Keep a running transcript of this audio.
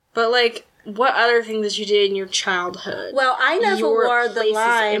But, like, what other things did you do in your childhood? Well, I never wore the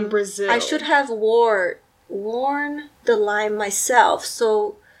lime. In Brazil. I should have worn the lime myself.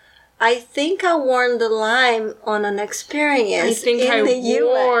 So I think I worn the lime on an experience in the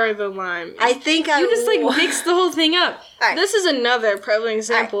US. Wore the lime. I think You just, like, mixed the whole thing up. Right. This is another prevalent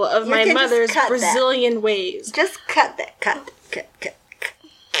example of my mother's Brazilian ways. Just cut that. Cut.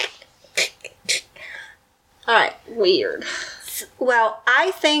 All right. Weird. Well, I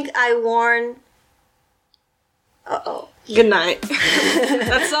think I worn... Uh-oh. Good night.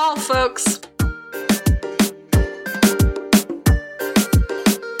 That's all, folks.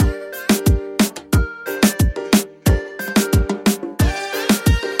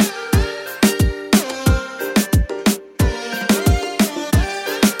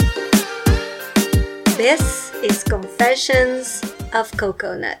 This is Confessions of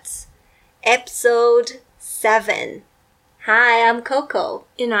Cocoa Nuts, episode 7. Hi, I'm Coco.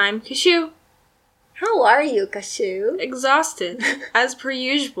 And I'm Cashew. How are you, Cashew? Exhausted, as per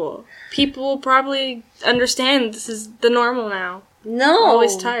usual. People will probably understand this is the normal now. No. I'm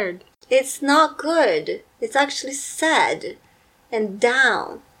always tired. It's not good. It's actually sad and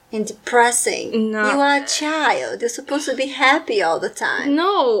down and depressing. No. You are a child. You're supposed to be happy all the time.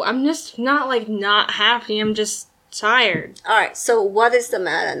 No, I'm just not, like, not happy. I'm just tired. Alright, so what is the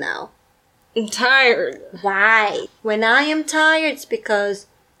matter now? I'm tired. Why? When I am tired, it's because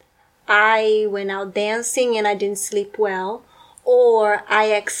I went out dancing and I didn't sleep well. Or I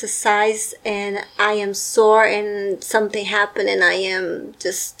exercised and I am sore and something happened and I am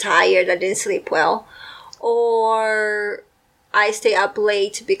just tired. I didn't sleep well. Or I stay up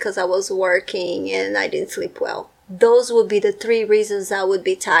late because I was working and I didn't sleep well. Those would be the 3 reasons I would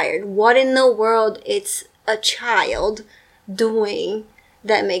be tired. What in the world is a child doing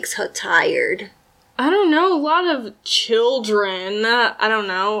that makes her tired? I don't know. A lot of children, I don't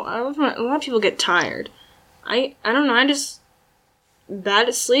know. A lot of people get tired. I don't know. I just bad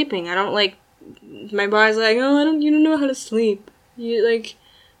at sleeping. I don't like. My body's like, oh, you don't know how to sleep. You like,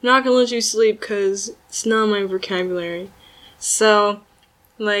 I'm not gonna let you sleep because it's not my vocabulary. So,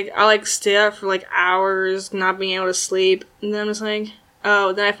 like, I like stay up for like hours, not being able to sleep, and then I'm just like,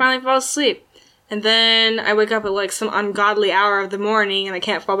 oh, then I finally fall asleep. And then I wake up at, like, some ungodly hour of the morning, and I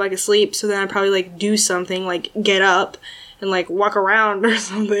can't fall back asleep, so then I probably, like, do something, like, get up, and, like, walk around or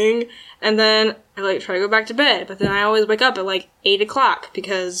something, and then I, like, try to go back to bed, but then I always wake up at, like, 8 o'clock,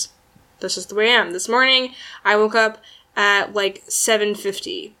 because that's just the way I am. This morning, I woke up at, like,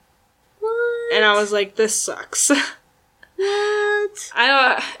 7:50. What? And I was like, this sucks. What?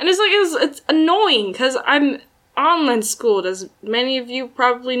 And it's, like, it's annoying, because I'm online schooled, as many of you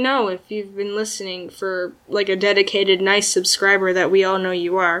probably know if you've been listening for, like, a dedicated, nice subscriber that we all know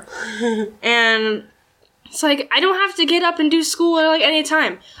you are. And it's like, I don't have to get up and do school at, like, any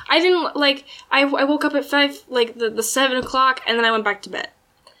time. I didn't, like, I woke up at 5, like, the 7 o'clock, and then I went back to bed.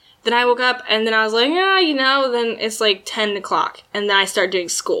 Then I woke up, and then I was like, yeah, you know, then it's, like, 10 o'clock, and then I start doing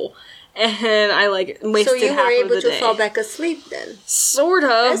school. And I, like, wasted half of the day. So you were able to fall back asleep then? Sort of,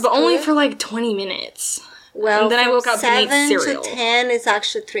 That's but only good. for, like, 20 minutes. Well, and then I woke up and ate 7 cereal. to 10 is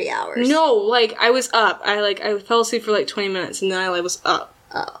actually 3 hours. No, like, I was up. I fell asleep for, like, 20 minutes, and then I, like, was up.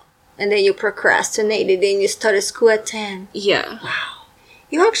 Oh. And then you procrastinated and you started school at 10. Yeah. Wow.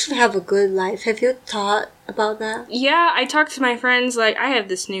 You actually have a good life. Have you thought about that? Yeah, I talked to my friends. Like, I have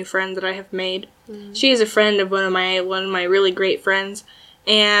this new friend that I have made. She is a friend of one of my really great friends.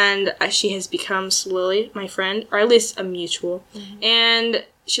 And she has become slowly my friend, or at least a mutual. And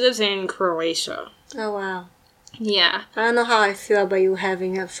she lives in Croatia. Oh, wow. Yeah. I don't know how I feel about you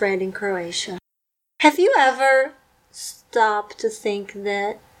having a friend in Croatia. Have you ever stopped to think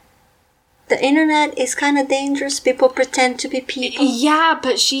that the internet is kind of dangerous? People pretend to be people? Yeah,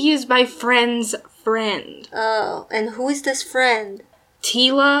 but she is my friend's friend. Oh, and who is this friend?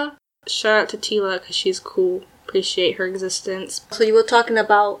 Tila. Shout out to Tila, because she's cool. Appreciate her existence. So you were talking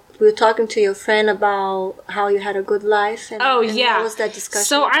to your friend about how you had a good life? And, Oh, and yeah. What was that discussion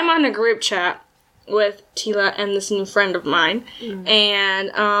So about? I'm on a group chat with Tila and this new friend of mine. And,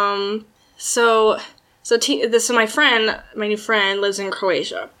 so my friend, my new friend, lives in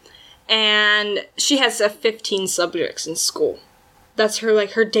Croatia. And she has 15 subjects in school. That's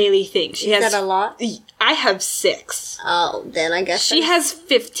her daily thing. Is that a lot? I have 6. Oh, then I guess She has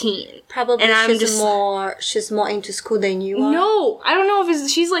 15. probably and I'm she's more into school than you are. No, I don't know if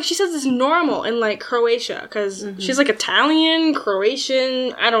she's like, she says it's normal in, like, Croatia, because she's, like, Italian,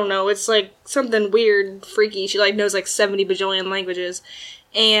 Croatian, I don't know, it's, like, something weird, freaky. She, like, knows, like, 70 bajillion languages.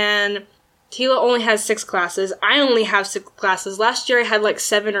 And Tila only has 6 classes. I only have 6 classes. Last year I had, like,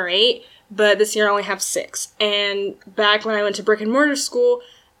 7 or 8, but this year I only have 6. And back when I went to brick and mortar school,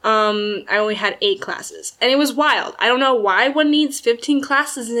 I only had 8 classes. And it was wild. I don't know why one needs 15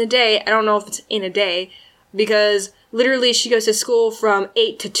 classes in a day. I don't know if it's in a day. Because literally she goes to school from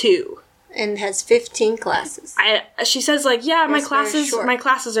 8 to 2. And has 15 classes. She says like, yeah, my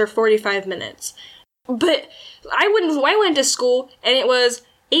classes are 45 minutes. But I went to school and it was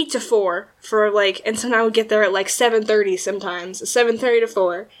 8 to 4 for like, and so I would get there at like 7:30 sometimes, 7:30 to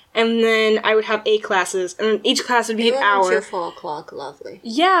 4. And then I would have 8 classes, and then each class would be an hour. Until 4 o'clock, lovely.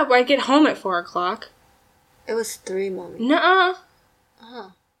 Yeah, but I'd get home at 4 o'clock. It was 3, Mommy. Nuh-uh.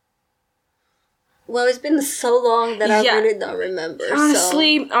 Oh. Well, it's been so long that I really don't remember.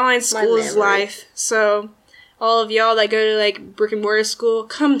 Honestly, online school is life. So, all of y'all that go to like brick and mortar school,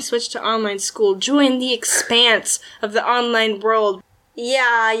 come switch to online school. Join the expanse of the online world.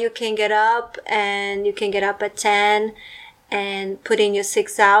 Yeah, you can get up at 10 and put in your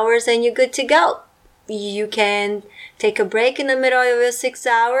 6 hours and you're good to go. You can take a break in the middle of your 6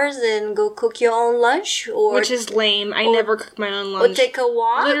 hours and go cook your own lunch, which is lame. I never cook my own lunch. Or take a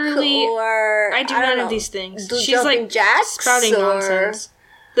walk. Literally, or I do none of these things. Do She's like jacks spouting nonsense.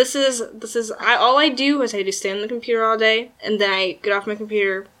 This is all I do is I just stay on the computer all day, and then I get off my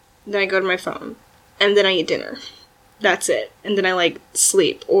computer, then I go to my phone, and then I eat dinner. That's it. And then I like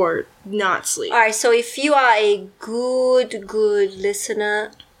sleep or not sleep. Alright, so if you are a good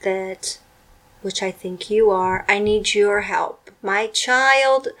listener, which I think you are, I need your help. My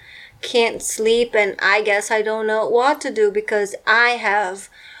child can't sleep and I guess I don't know what to do because I have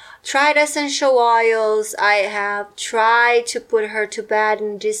tried essential oils. I have tried to put her to bed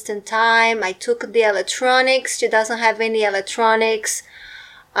in a distant time. I took the electronics. She doesn't have any electronics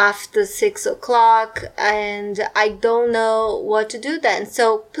after 6 o'clock and I don't know what to do then.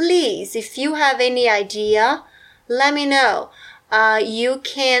 So please, if you have any idea, let me know. You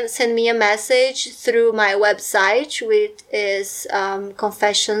can send me a message through my website, which is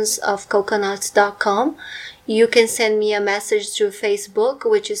confessionsofcoconuts.com. You can send me a message through Facebook,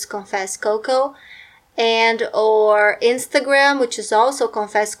 which is Confess Coco, and or Instagram, which is also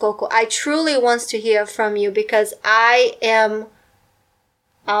Confess Coco. I truly want to hear from you because I am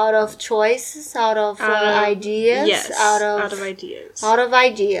out of choices, out of ideas, yes, out of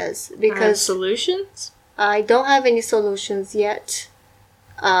ideas because solutions. I don't have any solutions yet,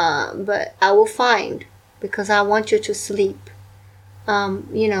 but I will find because I want you to sleep.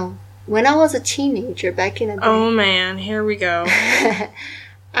 When I was a teenager back in the day. Oh man, here we go. I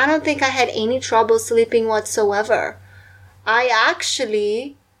don't think I had any trouble sleeping whatsoever. I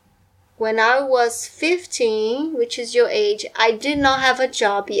actually, when I was 15, which is your age, I did not have a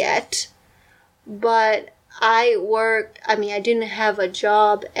job yet, but I didn't have a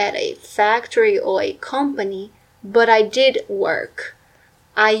job at a factory or a company, but I did work.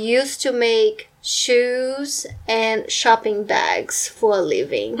 I used to make shoes and shopping bags for a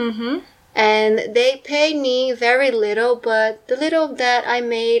living. Mm-hmm. And they paid me very little, but the little that I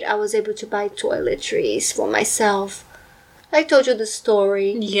made, I was able to buy toiletries for myself. I told you the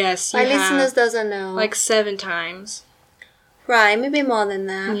story. Yes, my listeners doesn't know. Like 7 times. Right, maybe more than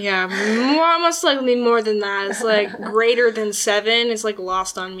that. Yeah, most likely more than that. It's like greater than 7. It's like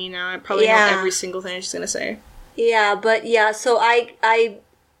lost on me now. I probably know every single thing she's gonna say. Yeah, but yeah, so I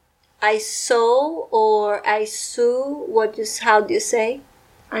sew or I sew. How do you say?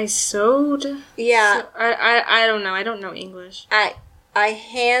 I sewed. Yeah. So, I don't know. I don't know English. I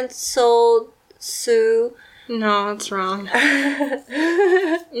hand sew. No, that's wrong. No.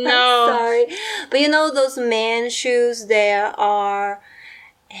 I'm sorry. But you know those man shoes, they are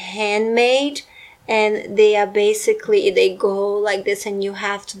handmade and they are basically, they go like this and you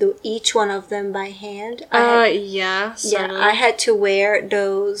have to do each one of them by hand. Yeah, sort of. I had to wear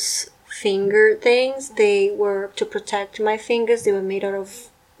those finger things. They were to protect my fingers. They were made out of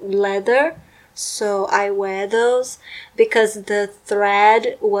leather. So I wear those because the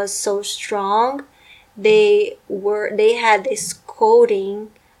thread was so strong. They had this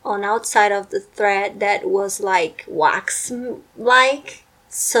coating on outside of the thread that was like wax like,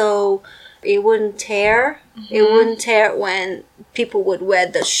 so it wouldn't tear. Mm-hmm. It wouldn't tear when people would wear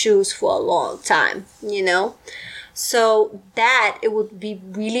the shoes for a long time, So that it would be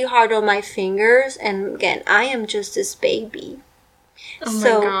really hard on my fingers, and again, I am just this baby. Oh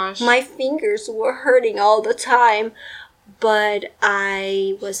my gosh. My fingers were hurting all the time. But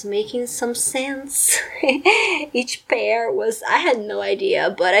I was making some sense. Each pair was, I had no idea,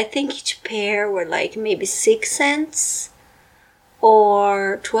 but I think each pair were like maybe 6 cents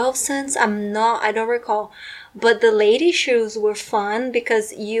or 12 cents. I don't recall. But the lady shoes were fun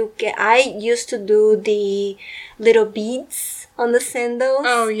because I used to do the little beads on the sandals.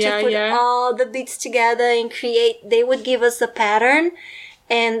 Oh, yeah, to put all the beads together and they would give us a pattern.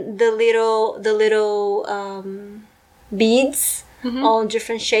 and the little beads all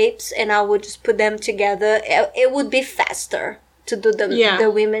different shapes, and I would just put them together. It would be faster to do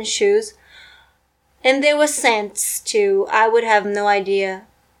the women's shoes. And there were cents too. I would have no idea.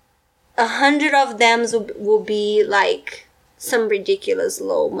 100 of them would be like some ridiculous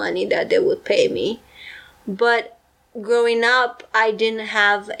low money that they would pay me. But growing up, I didn't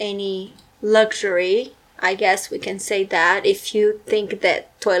have any luxury. I guess we can say that, if you think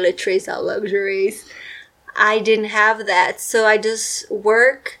that toiletries are luxuries. I didn't have that. So I just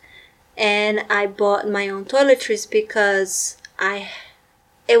work and I bought my own toiletries because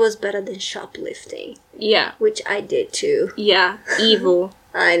it was better than shoplifting. Yeah. Which I did too. Yeah. Evil.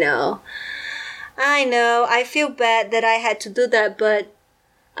 I know. I feel bad that I had to do that, but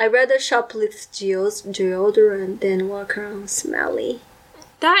I'd rather shoplift deodorant than walk around smelly.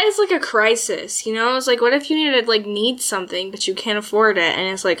 That is like a crisis, you know? It's like, what if you need something, but you can't afford it,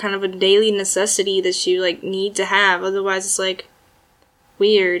 and it's like kind of a daily necessity that you like need to have, otherwise it's like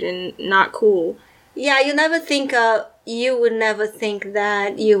weird and not cool. Yeah, you would never think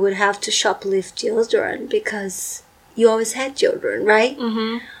that you would have to shoplift deodorant because you always had deodorant, right?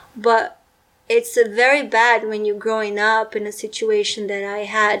 Mm-hmm. But it's very bad when you're growing up in a situation that I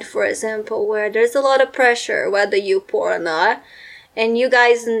had, for example, where there's a lot of pressure, whether you're poor or not. And you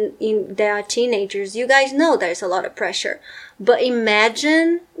guys, that are teenagers, you guys know there's a lot of pressure. But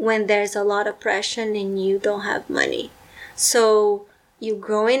imagine when there's a lot of pressure and you don't have money. So you're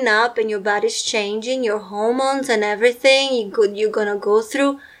growing up and your body's changing, your hormones and everything you're gonna go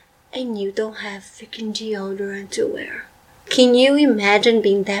through, and you don't have freaking deodorant to wear. Can you imagine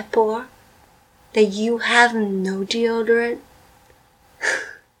being that poor? That you have no deodorant?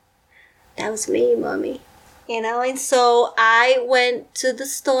 That was me, mommy. You know, and so I went to the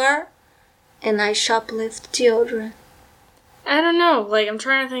store and I shoplifted deodorant. I don't know, like, I'm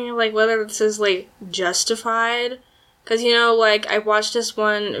trying to think of, like, whether this is, like, justified. Because, you know, like, I watched this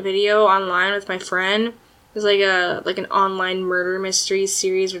one video online with my friend. It's like an online murder mystery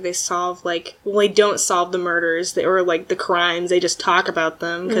series where they solve, like, well, they don't solve the murders or, like, the crimes. They just talk about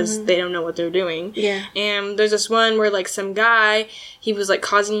them because they don't know what they're doing. Yeah. And there's this one where, like, some guy, he was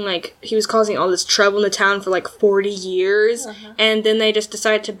causing all this trouble in the town for, like, 40 years. Uh-huh. And then they just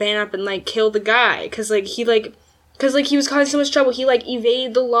decided to band up and, like, kill the guy. Because he was causing so much trouble. He, like,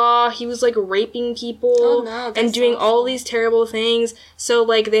 evaded the law. He was, like, raping people and doing all these terrible things. So,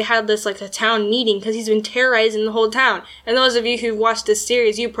 like, they had this, like, a town meeting because he's been terrorizing the whole town. And those of you who've watched this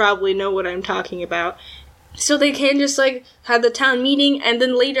series, you probably know what I'm talking about. So they can just, like, have the town meeting, and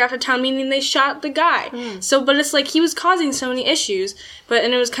then later after town meeting, they shot the guy. So, but it's like, he was causing so many issues,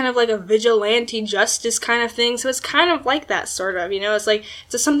 and it was kind of like a vigilante justice kind of thing, so it's kind of like that, sort of, you know? It's like,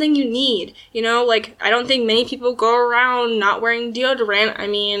 it's something you need, you know? Like, I don't think many people go around not wearing deodorant. I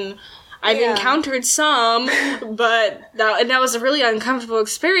mean, I've encountered some, but that was a really uncomfortable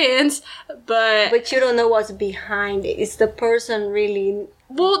experience, But you don't know what's behind it. Is the person really...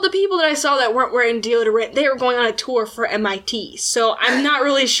 Well, the people that I saw that weren't wearing deodorant, they were going on a tour for MIT, so I'm not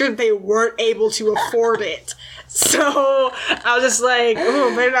really sure they weren't able to afford it. So, I was just like,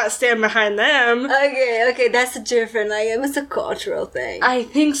 oh, better not stand behind them. Okay, that's different. Like, it's a cultural thing. I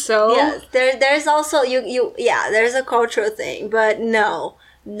think so. Yes, there's also, there's a cultural thing, but no.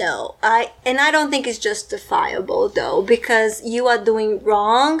 I don't think it's justifiable, though, because you are doing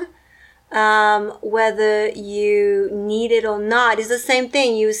wrong. Whether you need it or not, it's the same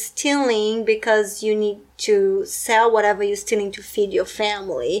thing. You're stealing because you need to sell whatever you're stealing to feed your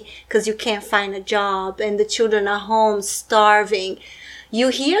family because you can't find a job and the children are home starving. You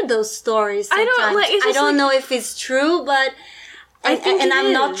hear those stories sometimes. I don't know if it's true, but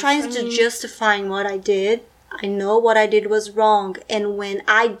I'm not trying to justify what I did. I know what I did was wrong, and when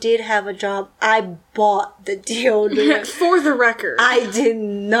I did have a job, I bought the deodorant. For the record, I did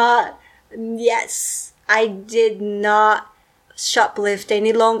not. Yes, I did not shoplift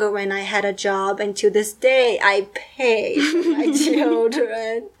any longer when I had a job, and to this day I pay for my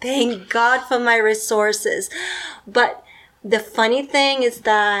deodorant. Thank God for my resources. But the funny thing is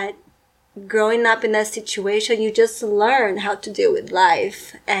that growing up in that situation, you just learn how to deal with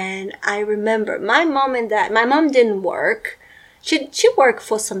life. And I remember my mom didn't work. She worked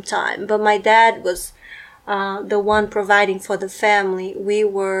for some time, but my dad was the one providing for the family. We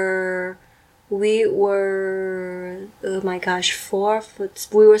were oh my gosh,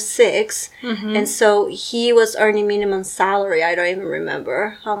 we were 6, and so he was earning minimum salary. I don't even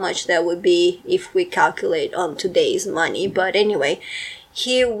remember how much that would be if we calculate on today's money, but anyway,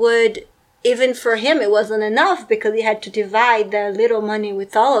 he would, even for him it wasn't enough because he had to divide the little money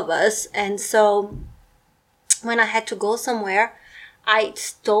with all of us. And so when I had to go somewhere, I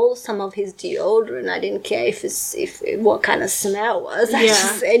stole some of his deodorant. I didn't care what kind of smell was.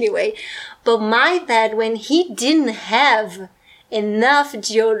 Anyway. But my dad, when he didn't have enough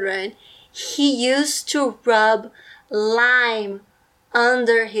deodorant, he used to rub lime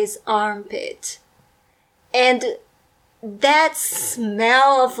under his armpit. And that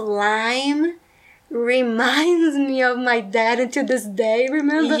smell of lime reminds me of my dad to this day,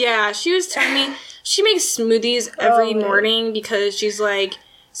 remember? Yeah, she was telling me she makes smoothies every morning because she's like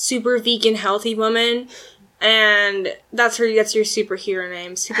super vegan healthy woman, and that's your superhero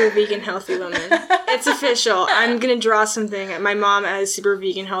name, super vegan healthy woman. It's official. I'm gonna draw something at my mom as super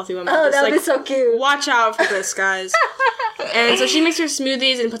vegan healthy woman. Oh, that would be so cute. Watch out for this, guys. And so she makes her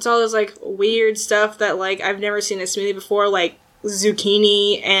smoothies and puts all this like weird stuff that like I've never seen in a smoothie before, like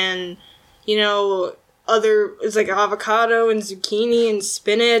zucchini and it's like avocado and zucchini and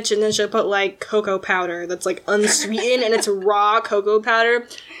spinach, and then she'll put like cocoa powder that's like unsweetened and it's raw cocoa powder.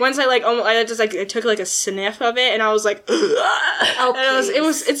 Once I took like a sniff of it and I was like, ugh.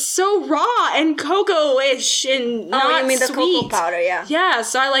 It's so raw and cocoa-ish and not you mean the sweet. cocoa powder, yeah. Yeah,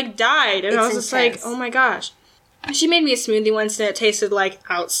 so I like died and I was just like, oh my gosh. She made me a smoothie once and it tasted like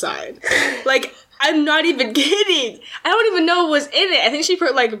outside. Like, I'm not even kidding. I don't even know what was in it. I think she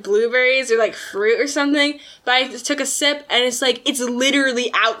put like blueberries or like fruit or something. But I just took a sip and it's like, it's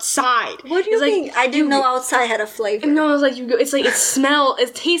literally outside. What do you mean? Like, I didn't know outside had a flavor. No, I was like,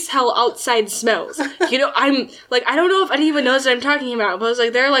 it tastes how outside smells. I'm like, I don't know if anyone even knows what I'm talking about. But it's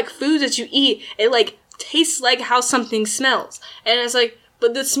like, there are like foods that you eat. It like tastes like how something smells. And it's like,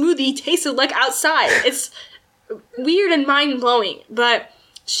 but the smoothie tasted like outside. It's weird and mind-blowing. But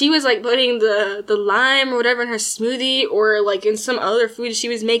she was like putting the lime or whatever in her smoothie or like in some other food she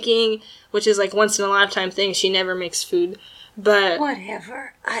was making, which is like once in a lifetime thing. She never makes food. But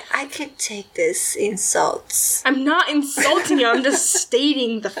whatever. I can take this insults. I'm not insulting you. I'm just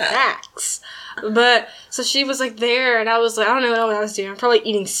stating the facts. But so she was like there, and I was like, I don't know what I was doing. I'm probably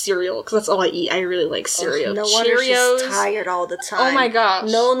eating cereal because that's all I eat. I really like cereal. No wonder she's tired all the time. Oh my gosh.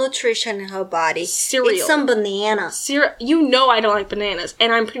 No nutrition in her body. Cereal. Eat some bananas. Cereal. I don't like bananas,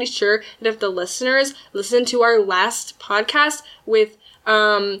 and I'm pretty sure that if the listeners listen to our last podcast with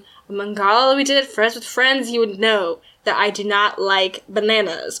Mangala we did, Friends with Friends, you would know that I do not like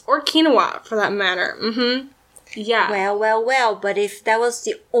bananas or quinoa for that matter. Yeah. Well, but if that was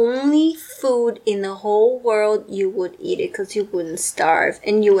the only food in the whole world, you would eat it because you wouldn't starve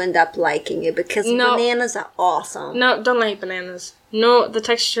and you end up liking it because bananas are awesome. No, don't like bananas. No, the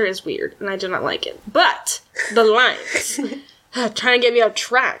texture is weird and I do not like it. But the limes, trying to get me off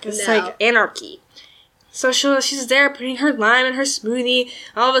track. It's like anarchy. So she's there putting her lime in her smoothie.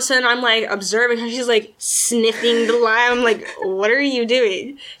 All of a sudden, I'm like observing her. She's like sniffing the lime. I'm like, what are you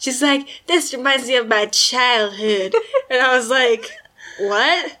doing? She's like, this reminds me of my childhood. And I was like,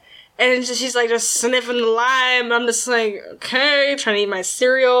 what? And she's like just sniffing the lime. I'm just like, okay, trying to eat my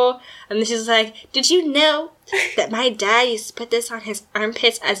cereal. And then she's like, did you know that my dad used to put this on his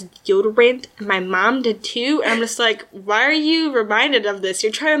armpits as deodorant, and my mom did too? And I'm just like, why are you reminded of this?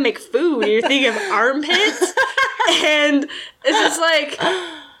 You're trying to make food, and you're thinking of armpits? And it's just like,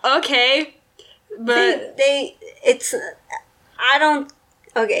 okay. But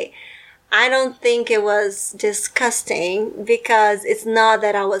I don't think it was disgusting because it's not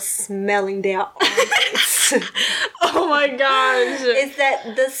that I was smelling their armpits. Oh my gosh. It's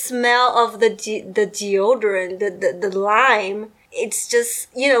that the smell of the deodorant, the lime, it's just,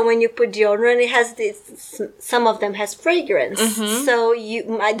 when you put deodorant, it has this, some of them has fragrance. Mm-hmm. So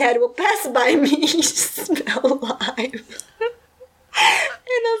my dad will pass by me, smell lime. And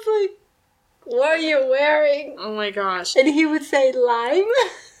I was like, what are you wearing? Oh my gosh. And he would say lime.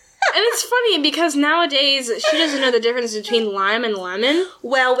 And it's funny because nowadays she doesn't know the difference between lime and lemon.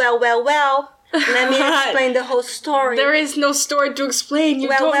 Well. Let me explain the whole story. There is no story to explain. You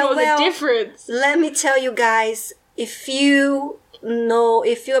don't know the difference. Let me tell you guys, if you're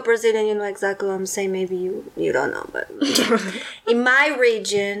Brazilian, you know exactly what I'm saying. Maybe you don't know, but in my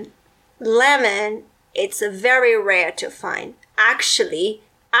region, lemon, it's very rare to find. Actually,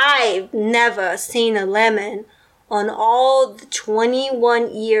 I've never seen a lemon on all the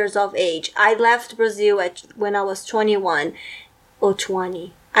 21 years of age. I left Brazil when I was 21 or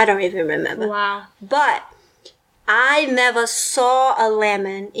 20. I don't even remember. Wow. But I never saw a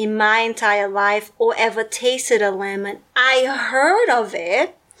lemon in my entire life or ever tasted a lemon. I heard of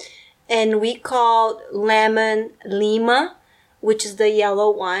it, and we called lemon lima, which is the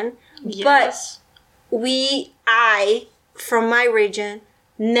yellow one. Yes. But I, from my region,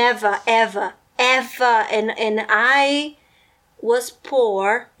 never, ever, and I was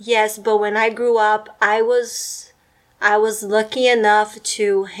poor, yes, but when I grew up, I I was lucky enough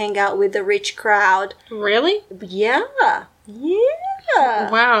to hang out with the rich crowd. Really? Yeah.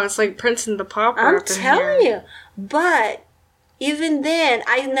 Yeah. Wow, it's like Prince and the Pauper I'm up in telling here. you. But even then,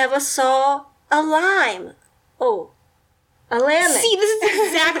 I never saw a lime. Oh, a lemon. See, this is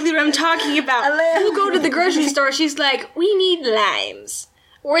exactly what I'm talking about. A lemon. We'll go to the grocery store. She's like, we need limes.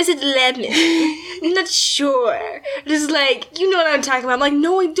 Or is it lemon? I'm not sure. Just like, you know what I'm talking about. I'm like,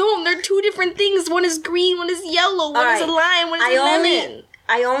 no, I don't. They're two different things. One is green, one is yellow. One is a lime, one is a lemon.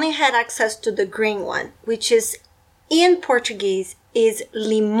 I only had access to the green one, which is, in Portuguese, is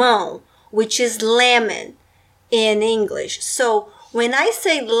limão, which is lemon in English. So when I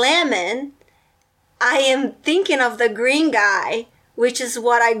say lemon, I am thinking of the green guy, which is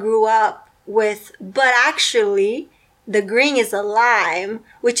what I grew up with. But actually, the green is a lime,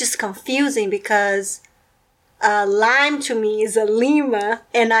 which is confusing because lime to me is a lima,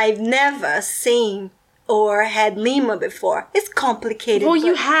 and I've never seen or had lima before. It's complicated. Well,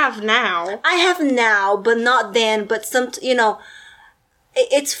 you have now. I have now, but not then. But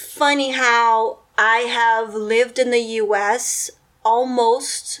it's funny how I have lived in the U.S.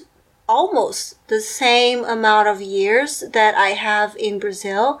 almost the same amount of years that I have in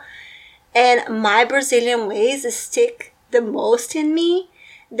Brazil. And my Brazilian ways stick the most in me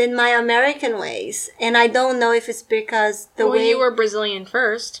than my American ways. And I don't know if it's because you were Brazilian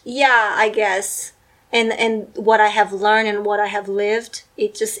first. Yeah, I guess. And what I have learned and what I have lived,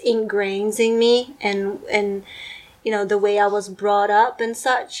 it just ingrains in me and the way I was brought up and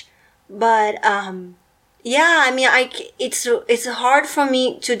such. But yeah, I mean, it's hard for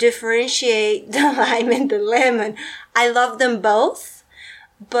me to differentiate the lime and the lemon. I love them both.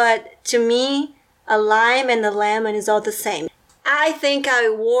 But to me, a lime and a lemon is all the same. I think I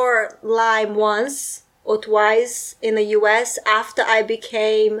wore lime once or twice in the US after I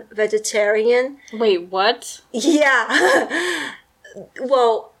became vegetarian. Wait, what? Yeah.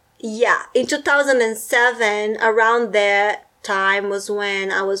 Well, yeah. In 2007, around that time was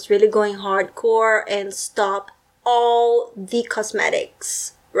when I was really going hardcore and stopped all the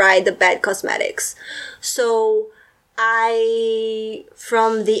cosmetics, right? The bad cosmetics. So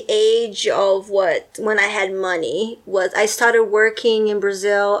from the age of when I had money, I started working in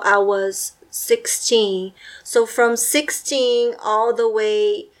Brazil. I was 16. So from 16 all the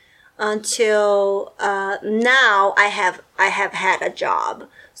way until now, I have had a job.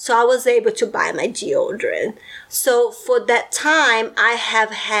 So I was able to buy my deodorant. So for that time, I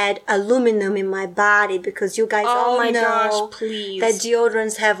have had aluminum in my body because you guys all know that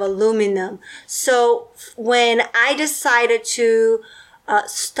deodorants have aluminum. So when I decided to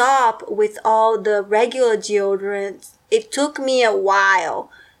stop with all the regular deodorants, it took me a while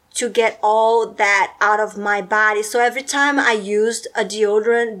to get all that out of my body. So every time I used a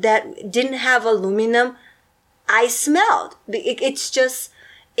deodorant that didn't have aluminum, I smelled. It's just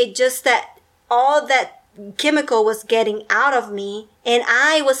that all that chemical was getting out of me, and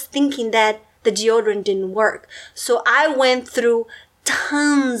I was thinking that the deodorant didn't work. So I went through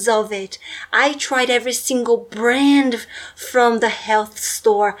tons of it. I tried every single brand from the health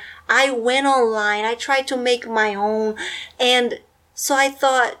store. I went online. I tried to make my own. And so I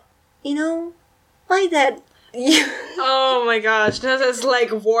thought, my dad... Oh my gosh, that's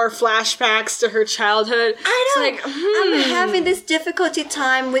like war flashbacks to her childhood. I know. It's like, I'm having this difficulty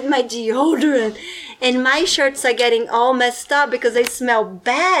time with my deodorant, and my shirts are getting all messed up because they smell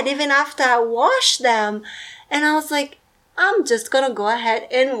bad even after I wash them. And I was like, I'm just gonna go ahead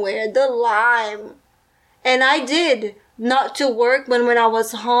and wear the lime. And I did. Not to work, but when I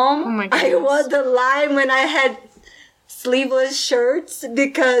was home, oh my goodness. I wore the lime when I had sleeveless shirts,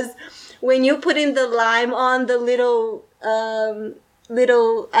 because when you put in the lime on the little, I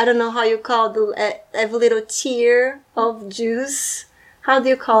don't know how you call every little tear of juice. How do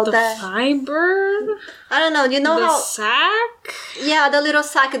you call that? The fiber? I don't know. You know the how... The sack? Yeah, the little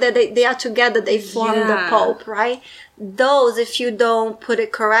sack that they are together. They form the pulp, right? Those, if you don't put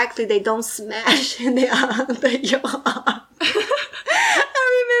it correctly, they don't smash in under your arm. I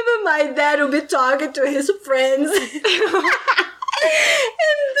remember my dad would be talking to his friends. And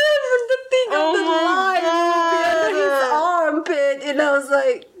the thing of the lime would be under his armpit. And I was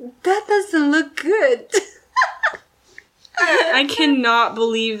like, that doesn't look good. I cannot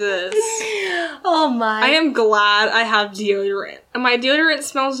believe this. Oh my. I am glad I have deodorant. And my deodorant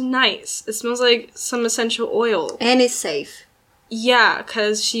smells nice. It smells like some essential oil. And it's safe. Yeah,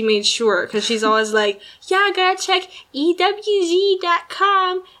 because she made sure. Because she's always like, yeah, I gotta check ewg.com.org.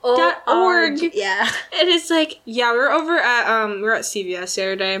 Yeah. And it's like, yeah, we were at CVS the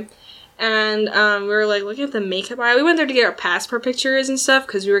other day. And we were like looking at the makeup aisle. We went there to get our passport pictures and stuff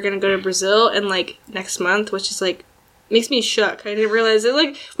because we were gonna go to Brazil in like next month, which is like makes me shook. I didn't realize it.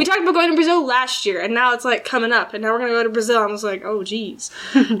 Like, we talked about going to Brazil last year, and now it's, like, coming up, and now we're gonna go to Brazil. I was like, oh, geez.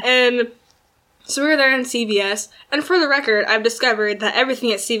 And so we were there in CVS, and for the record, I've discovered that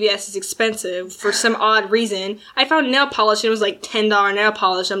everything at CVS is expensive for some odd reason. I found nail polish, and it was, like, $10 nail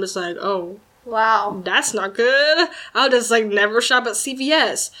polish. I'm just like, oh. Wow. That's not good. I'll just, like, never shop at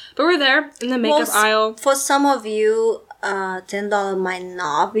CVS. But we're there in the makeup aisle. For some of you, $10 might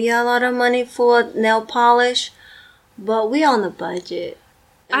not be a lot of money for nail polish, but we on a budget.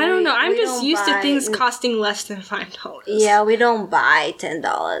 I don't know. I'm just used to things costing less than $5. Yeah, we don't buy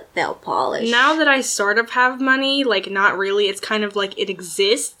 $10 nail polish. Now that I sort of have money, like, not really. It's kind of like it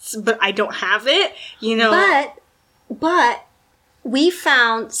exists, but I don't have it, you know. But we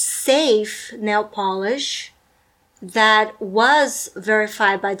found safe nail polish that was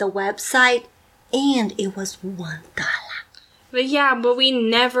verified by the website, and it was $1. But yeah, but we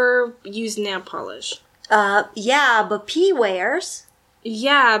never use nail polish. Yeah, but P wears.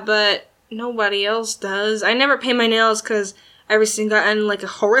 Yeah, but nobody else does. I never paint my nails because I recently got in, like, a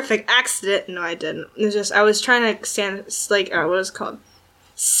horrific accident. No, I didn't. It was just, I was trying to, what is it called?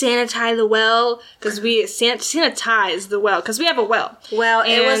 Sanitize the well, because we sanitize the well, because we have a well. Well,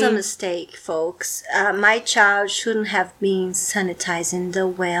 it was a mistake, folks. My child shouldn't have been sanitizing the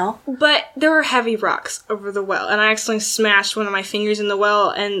well. But there were heavy rocks over the well, and I accidentally smashed one of my fingers in the well,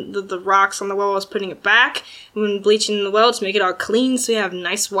 and the rocks on the well was putting it back. When bleaching the well to make it all clean, so we have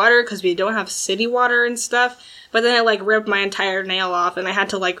nice water, because we don't have city water and stuff. But then I, like, ripped my entire nail off, and I had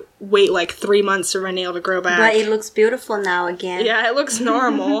to, like, wait, like, 3 months for my nail to grow back. But it looks beautiful now again. Yeah, it looks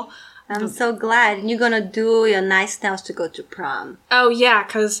normal. I'm so glad. And you're gonna do your nice nails to go to prom. Oh, yeah,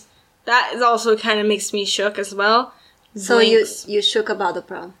 because that is also kind of makes me shook as well. So you shook about the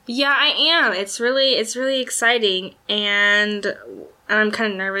prom? Yeah, I am. It's really exciting, and I'm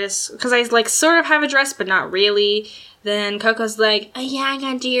kind of nervous, because I, like, sort of have a dress, but not really. Then Coco's like, oh, yeah, I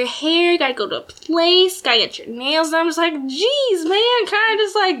gotta do your hair, gotta go to a place, gotta get your nails done. I'm just like, geez, man, can I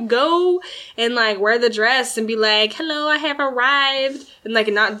just, like, go and, like, wear the dress and be like, hello, I have arrived, and, like,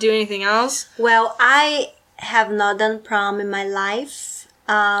 not do anything else? Well, I have not done prom in my life.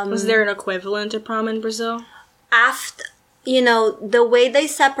 Was there an equivalent to prom in Brazil? After, the way they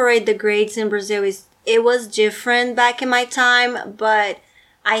separate the grades in Brazil it was different back in my time, but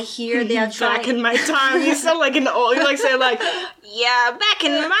I hear they are trying. Back in my time, you sound like an old. You like saying like, yeah, back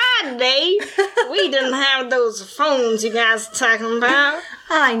in my day, we didn't have those phones you guys are talking about.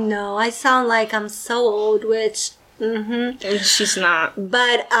 I know, I sound like I'm so old, which. And she's not.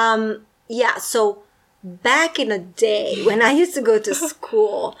 But yeah. So back in the day when I used to go to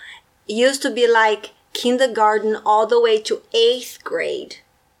school, it used to be like kindergarten all the way to 8th grade.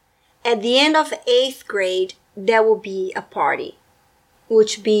 At the end of 8th grade, there will be a party,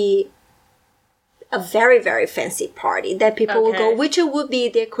 which be a very, very fancy party that people will go, which would be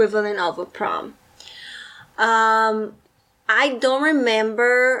the equivalent of a prom. I don't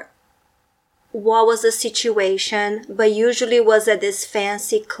remember what was the situation, but usually it was at this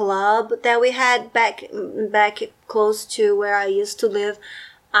fancy club that we had back close to where I used to live.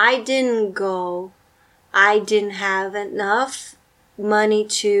 I didn't go. I didn't have enough money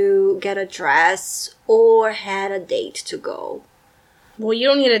to get a dress or had a date to go. Well, you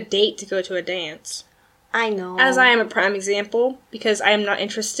don't need a date to go to a dance. I know. As I am a prime example, because I am not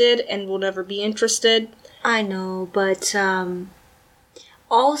interested and will never be interested. I know, but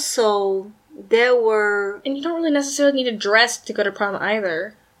also there were... And you don't really necessarily need a dress to go to prom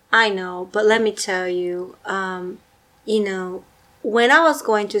either. I know, but let me tell you, when I was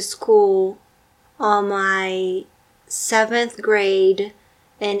going to school on my 7th grade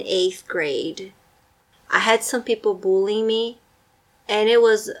and 8th grade, I had some people bullying me, and it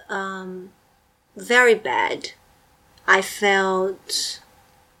was very bad. I felt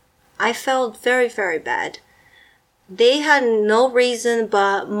very, very bad. They had no reason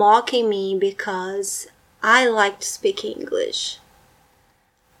but mocking me because I liked to speak English.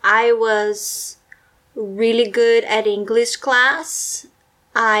 I was really good at English class.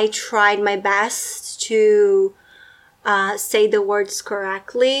 I tried my best to say the words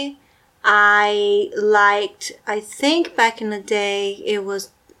correctly. I think back in the day it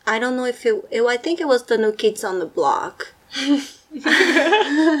was, I don't know if I think it was the New Kids on the Block.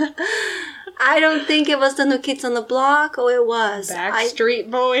 I don't think it was the New Kids on the Block, or it was Backstreet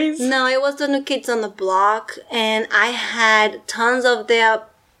Boys. No, it was the New Kids on the Block, and I had tons of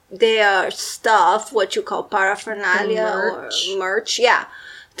their stuff, what you call paraphernalia or merch. Yeah,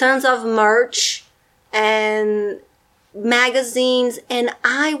 tons of merch and magazines, and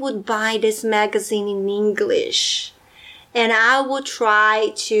I would buy this magazine in English. and I would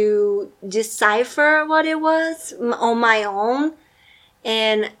try to decipher what it was on my own.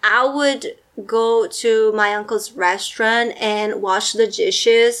 And I would go to my uncle's restaurant and wash the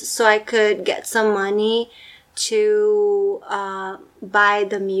dishes so I could get some money to buy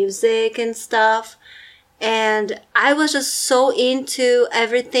the music and stuff. And I was just so into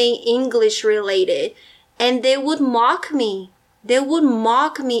everything English related. And they would mock me. They would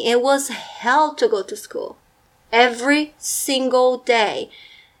mock me. It was hell to go to school. Every single day.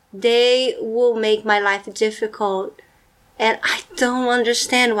 They will make my life difficult. And I don't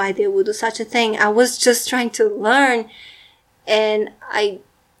understand why they would do such a thing. I was just trying to learn. And I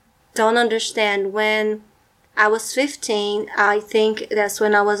don't understand. When I was 15, I think that's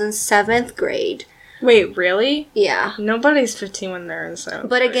when I was in 7th grade. Wait, really? Yeah. Nobody's 15 when they're in 7th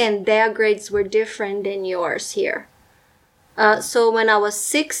But grade. again, their grades were different than yours here. So when I was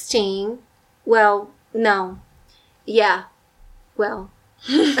 16, well, no. Yeah. Well.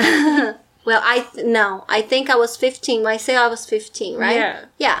 Well, I think I was 15. When I say I was 15, right? Yeah.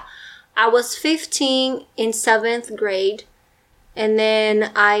 Yeah. I was 15 in 7th grade. And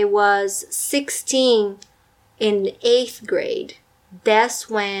then I was 16 in 8th grade. That's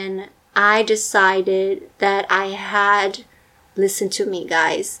when I decided that I had, listen to me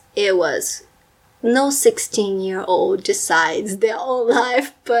guys, it was no 16-year-old decides their own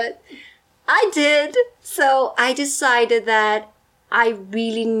life, but I did. So I decided that I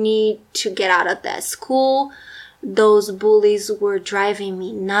really need to get out of that school. Those bullies were driving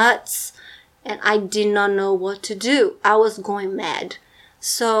me nuts and I did not know what to do. I was going mad.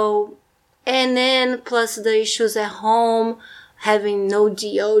 So, and then plus the issues at home, having no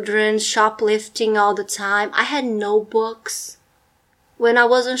deodorant, shoplifting all the time. I had no books. When I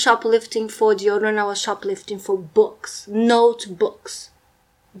wasn't shoplifting for deodorant, I was shoplifting for books, notebooks.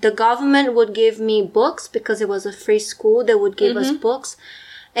 The government would give me books because it was a free school. They would give us books.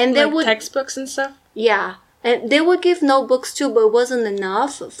 And they would textbooks and stuff? Yeah. And they would give notebooks too, but it wasn't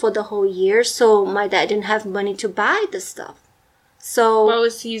enough for the whole year. So my dad didn't have money to buy the stuff. So What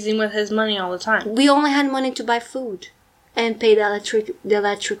was he using with his money all the time? we only had money to buy food and pay the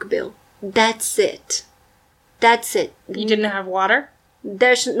electric bill. That's it. That's it. You didn't have water?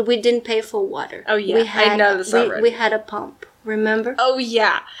 We didn't pay for water. Oh, yeah. I know this already. We had a pump. Remember? Oh,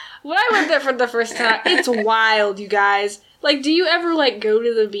 yeah. When I went there for the first time, it's wild, you guys. Like, do you ever, like, go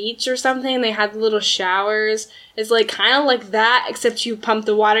to the beach or something and they have the little showers? It's, like, kind of like that, except you pump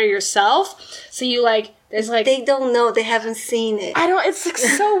the water yourself. So you, like, there's, like... They don't know. They haven't seen it. I don't... It's, like,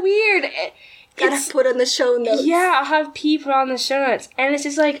 so weird. Gotta put on the show notes. Yeah, I'll have P put on the show notes. And it's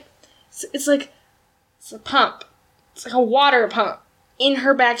just, like... It's a pump. It's like a water pump in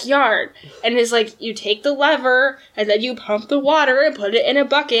her backyard. And it's like, you take the lever, and then you pump the water and put it in a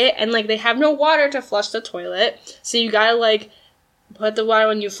bucket, and, like, they have no water to flush the toilet, so you gotta, like, put the water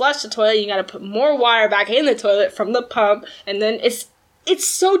when you flush the toilet, you gotta put more water back in the toilet from the pump, and then it's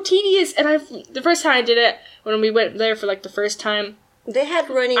so tedious, and the first time I did it, when we went there for, like, the first time, They had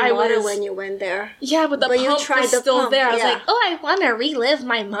running water when you went there. yeah, but the pump was still there. I was like, oh, I want to relive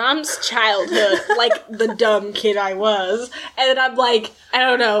my mom's childhood, like the dumb kid I was. And then I'm like, I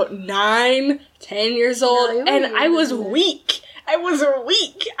don't know, 9, 10 years old, you and weren't I was even weak. I was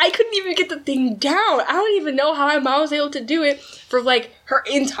weak. I couldn't even get the thing down. I don't even know how my mom was able to do it for, like, her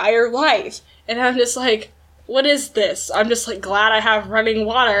entire life. And I'm just like, what is this? I'm just, like, glad I have running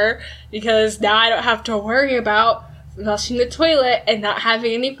water, because now I don't have to worry about flushing the toilet and not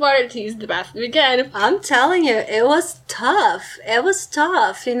having any water to use the bathroom again. I'm telling you, it was tough. It was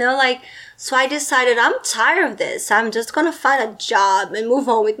tough, you know, like, so I decided I'm tired of this. I'm just gonna find a job and move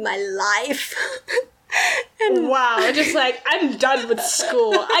on with my life. And wow, I'm just like, I'm done with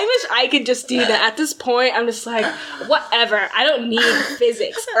school. I wish I could just do that. At this point, I'm just like, whatever. I don't need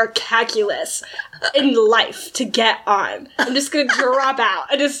physics or calculus in life to get on. I'm just gonna drop out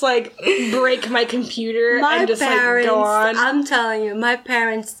and just, like, break my computer and just, like, go on. I'm telling you, my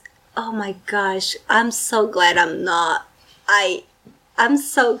parents, oh my gosh, I'm so glad I'm not. I'm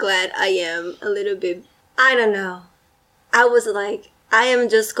so glad I am a little bit, I don't know. I was like, I am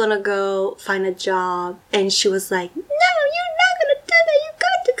just gonna go find a job. And she was like, no, you're not gonna do that. You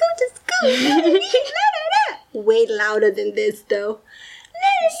got to go to school. Way louder than this, though.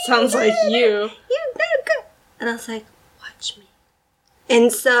 Sounds like you. You gotta go. And I was like, watch me. And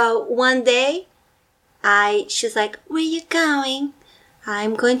so one day, she's like, where you going?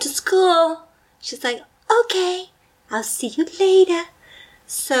 I'm going to school. She's like, okay, I'll see you later.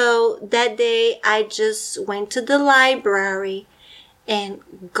 So that day, I just went to the library and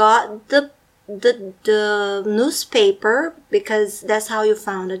got the newspaper, because that's how you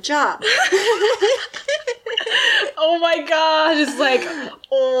found a job. Oh my gosh, it's like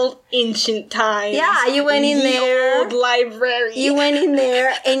old ancient times. Yeah, you went in there. Old library. You went in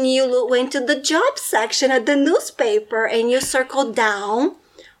there and you went to the job section at the newspaper and you circled down.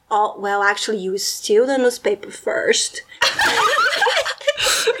 Oh, well, actually, you steal the newspaper first.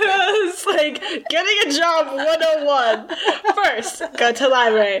 It's like getting a job 101. First, go to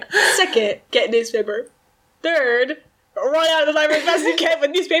library. Second, get newspaper. Third, run out of the library as fast as you can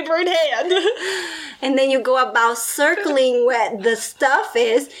with newspaper in hand. And then you go about circling where the stuff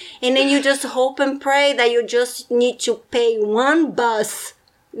is, and then you just hope and pray that you just need to pay one bus.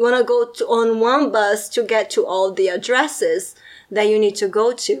 You want to go on one bus to get to all the addresses that you need to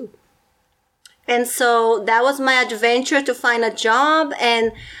go to. And so that was my adventure to find a job.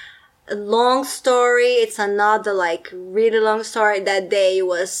 And long story, it's another like really long story. That day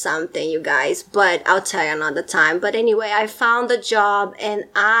was something, you guys, but I'll tell you another time. But anyway, I found a job and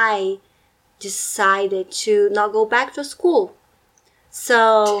I decided to not go back to school.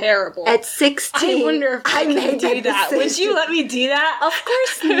 So terrible. At 16, I wonder if I can do that. Would you let me do that? Of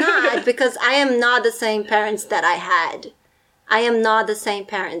course not, because I am not the same parents that I had. I am not the same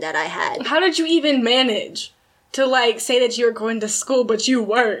parent that I had. How did you even manage to like say that you were going to school, but you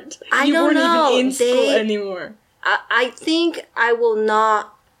weren't? You don't know. Even in school anymore. I think I will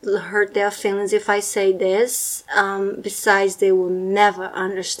not hurt their feelings if I say this. Besides, they will never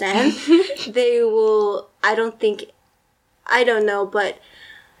understand. They will. I don't know, but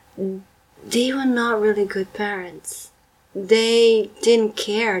they were not really good parents. They didn't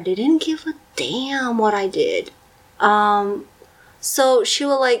care. They didn't give a damn what I did. So she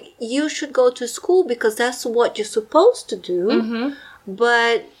was like, you should go to school because that's what you're supposed to do. Mm-hmm.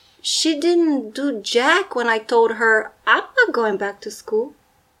 But she didn't do jack when I told her, I'm not going back to school.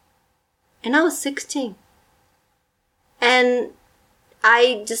 And I was 16. And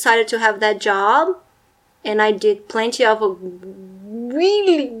I decided to have that job. And I did plenty of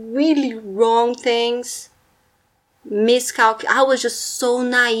really, really wrong things. I was just so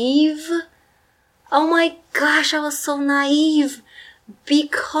naive. Oh my gosh, I was so naive.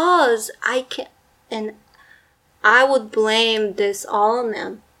 Because and I would blame this all on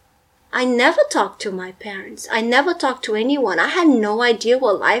them. I never talked to my parents. I never talked to anyone. I had no idea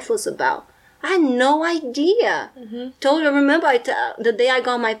what life was about. I had no idea. Mm-hmm. Remember the day I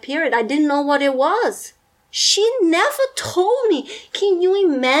got my period, I didn't know what it was. She never told me. Can you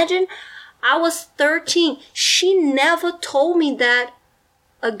imagine? I was 13. She never told me that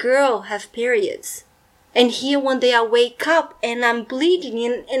a girl has periods. And here one day I wake up and I'm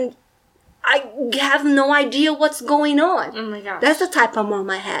bleeding and I have no idea what's going on. Oh my gosh. That's the type of mom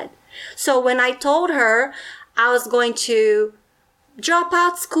I had. So when I told her I was going to drop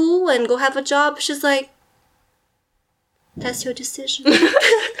out school and go have a job, she's like, that's your decision.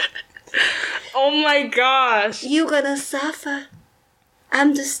 Oh my gosh. You're gonna suffer.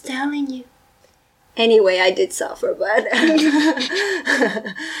 I'm just telling you. Anyway, I did suffer, but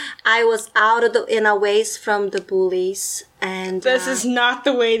I was out of in a ways from the bullies, and this is not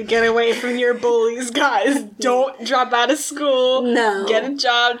the way to get away from your bullies, guys. Don't drop out of school. No, get a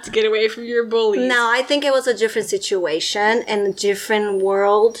job to get away from your bullies. No, I think it was a different situation and a different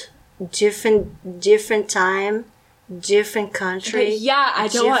world, different time. Different country. Okay, yeah, I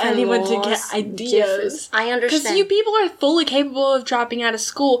don't want anyone to get ideas. I understand. Because you people are fully capable of dropping out of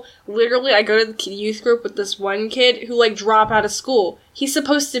school. Literally, I go to the youth group with this one kid who, like, dropped out of school. He's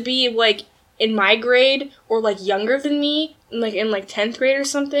supposed to be, like, in my grade or, like, younger than me, like, in 10th grade or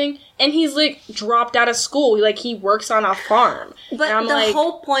something. And he's, like, dropped out of school. Like, he works on a farm. But and I'm the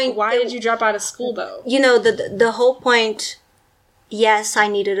whole point... Why did you drop out of school, though? You know, the whole point... Yes, I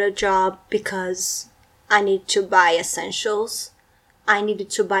needed a job because... I needed to buy essentials. I needed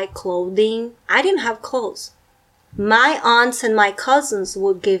to buy clothing. I didn't have clothes. My aunts and my cousins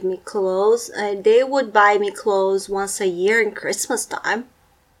would give me clothes. They would buy me clothes once a year in Christmas time.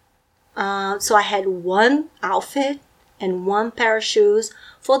 So I had one outfit and one pair of shoes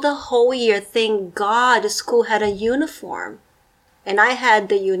for the whole year. Thank God the school had a uniform. And I had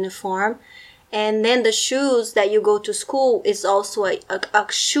the uniform. And then the shoes that you go to school is also a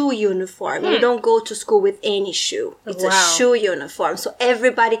shoe uniform. You don't go to school with any shoe. It's a shoe uniform. So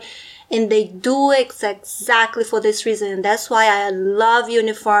everybody, and they do it exactly for this reason. And that's why I love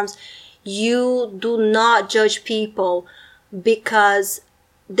uniforms. You do not judge people because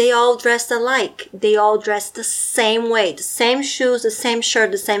they all dress alike. They all dress the same way. The same shoes, the same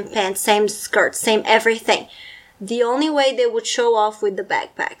shirt, the same pants, same skirt, same everything. The only way they would show off with the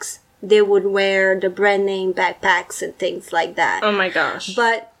backpacks. They would wear the brand name backpacks and things like that. Oh my gosh.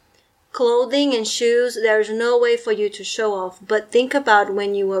 But clothing and shoes, there's no way for you to show off. But think about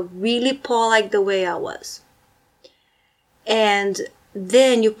when you were really poor like the way I was. and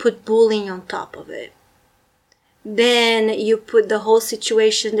then you put bullying on top of it. Then you put the whole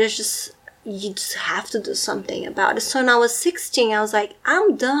situation, you just have to do something about it. So when I was 16, I was like,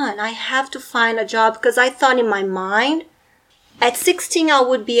 I'm done. I have to find a job, because I thought in my mind, at 16, I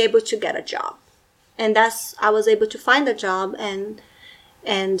would be able to get a job. And I was able to find a job, and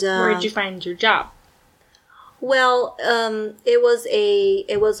where did you find your job? Well, it was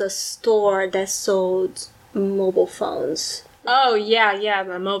a store that sold mobile phones. Oh, yeah,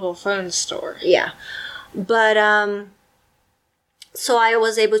 the mobile phone store. Yeah. But, so I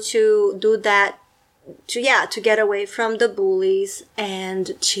was able to do that to get away from the bullies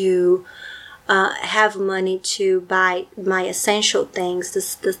and to have money to buy my essential things,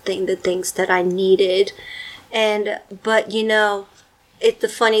 the things that I needed. But the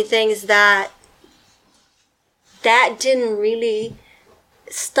funny thing is that didn't really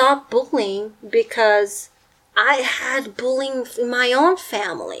stop bullying, because I had bullying in my own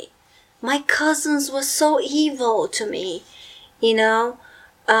family. My cousins were so evil to me, we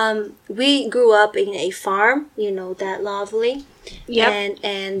grew up in a farm, that lovely. Yep.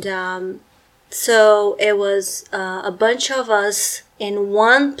 And so it was a bunch of us in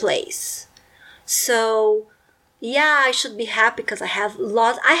one place. So yeah, I should be happy because I have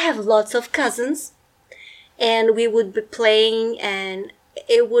lots of cousins, and we would be playing, and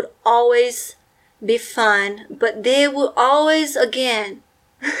it would always be fun, but they would always again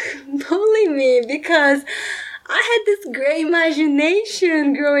bully me, because I had this great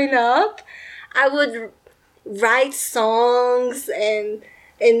imagination growing up. I would write songs and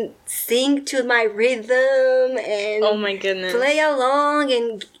sing to my rhythm, and oh my goodness, play along,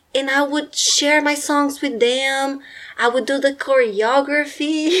 and I would share my songs with them. I would do the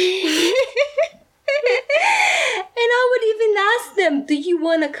choreography. And I would even ask them, do you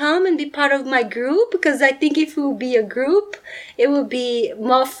want to come and be part of my group? Because I think if it would be a group, it would be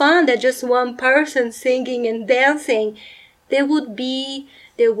more fun than just one person singing and dancing. They would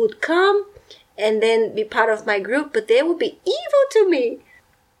come and then be part of my group, but they would be evil to me.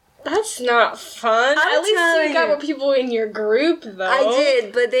 That's not fun. At least you got more people in your group, though. I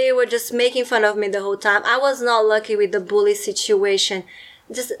did, but they were just making fun of me the whole time. I was not lucky with the bully situation.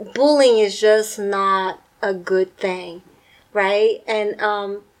 Just bullying is just not a good thing, right? And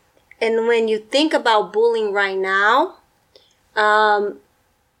when you think about bullying right now, here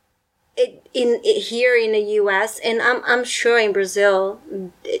in the U.S. and I'm sure in Brazil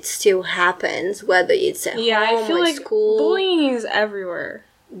it still happens, whether it's at home I feel or like school. Bullying is everywhere.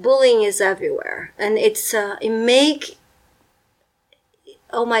 Bullying is everywhere, and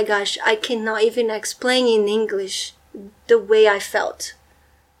oh my gosh, I cannot even explain in English the way I felt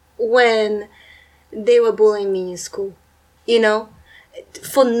when they were bullying me in school,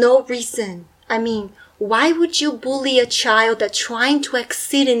 for no reason. I mean, why would you bully a child that's trying to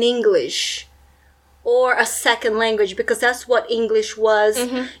exceed in English or a second language? Because that's what English was.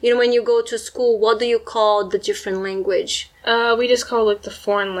 Mm-hmm. When you go to school, what do you call the different language? We just call the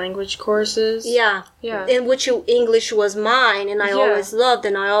foreign language courses. Yeah. In which English was mine, and I always loved,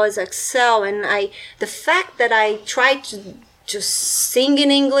 and I always excel. And the fact that I tried to sing in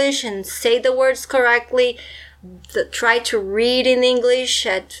English and say the words correctly, try to read in English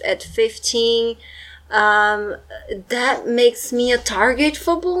at 15, that makes me a target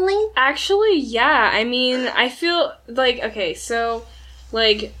for bullying? Actually, yeah. I mean, I feel okay, so,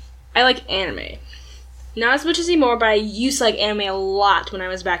 I like anime. Not as much as anymore, but I used to like anime a lot when I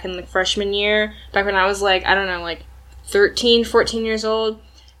was back in the freshman year. Back when I was 13, 14 years old.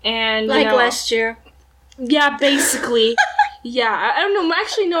 And, last year. Yeah, basically. Yeah, I don't know.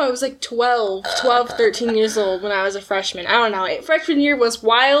 Actually, no, it was 12, 13 years old when I was a freshman. I don't know. Freshman year was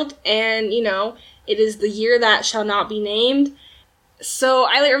wild, and, it is the year that shall not be named. So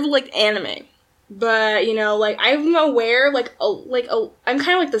I really liked anime. But, I'm aware, I'm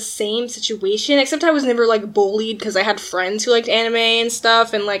kind of the same situation, except I was never, bullied because I had friends who liked anime and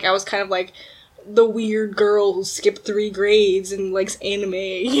stuff, and, I was kind of, the weird girl who skipped 3 grades and likes anime,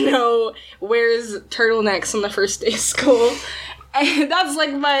 wears turtlenecks on the first day of school. And that's,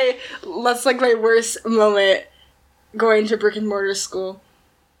 my worst moment going to brick and mortar school.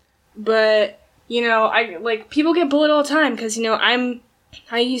 But, people get bullied all the time because, I'm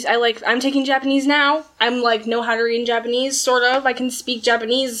taking Japanese now. I'm, know how to read in Japanese, sort of. I can speak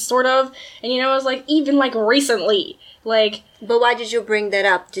Japanese, sort of. And, it was, even, recently. But why did you bring that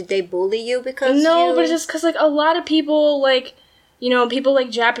up? Did they bully you because No, but it's just because, a lot of people, you know, people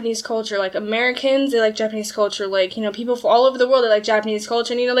like Japanese culture, like Americans, they like Japanese culture, like, you know, people from all over the world, they like Japanese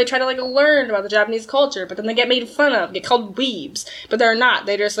culture, and, you know, they try to, like, learn about the Japanese culture, but then they get made fun of, get called weebs, but they're not,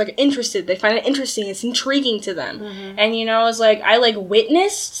 they're just, like, interested, they find it interesting, it's intriguing to them, and, you know, it's like, I, like,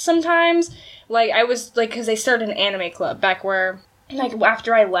 witnessed sometimes, like, I was, like, because they started an anime club back where, like,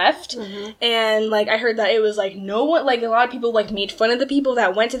 after I left, and, like, I heard that it was, like, no one, like, a lot of people, like, made fun of the people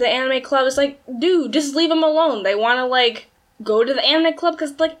that went to the anime club. It's like, dude, just leave them alone. They want to, like, go to the anime club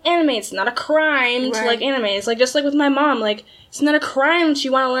because, like, anime, it's not a crime to like anime. It's, like, just like with my mom, like, it's not a crime if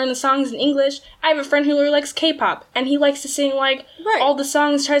you want to learn the songs in English. I have a friend who really likes K-pop, and he likes to sing, like, all the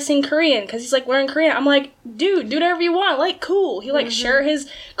songs, try to sing Korean, because he's, like, learning Korean. I'm like, dude, do whatever you want, like, cool. He, like, share his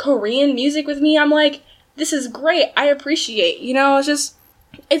Korean music with me. I'm like, this is great. I appreciate, you know, it's just,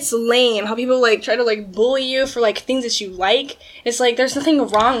 it's lame how people, like, try to, like, bully you for, like, things that you like. It's like, there's nothing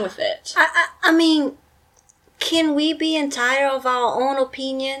wrong with it. I mean, can we be entitled of our own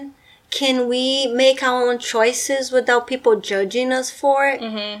opinion? Can we make our own choices without people judging us for it?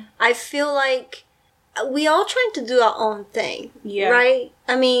 I feel like we all trying to do our own thing, right?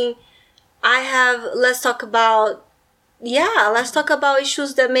 I mean, let's talk about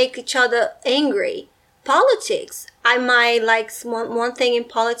issues that make each other angry. Politics. I might like one thing in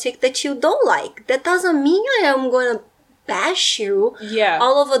politics that you don't like. That doesn't mean I am going to bash you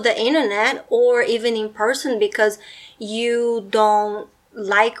all over the internet or even in person because you don't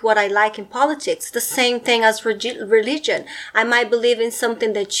like what I like in politics. The same thing as religion. I might believe in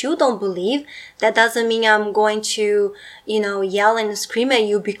something that you don't believe. That doesn't mean I'm going to, you know, yell and scream at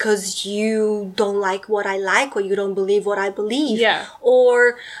you because you don't like what I like or you don't believe what I believe. Yeah.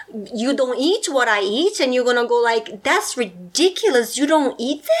 Or you don't eat what I eat and you're gonna go like, that's ridiculous. You don't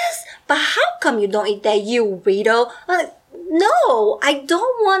eat this? But how come you don't eat that, you weirdo? No, I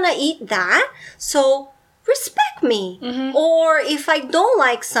don't want to eat that. So respect me. Or if I don't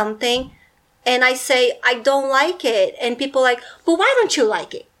like something and I say I don't like it and people like, but why don't you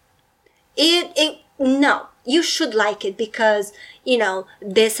like it? No, you should like it because, you know,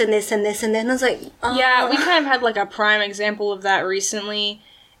 this and this and this and then I was like, yeah, we kind of had like a prime example of that recently.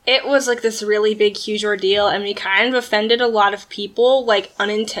 It was like this really big, huge ordeal and we kind of offended a lot of people, like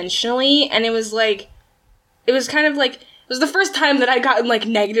unintentionally, and it was like, it was kind of like, it was the first time that I'd gotten, like,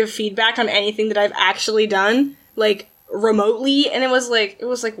 negative feedback on anything that I've actually done, like, remotely, and it was, like,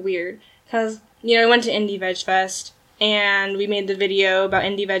 weird. Because, you know, we went to Indie Veg Fest, and we made the video about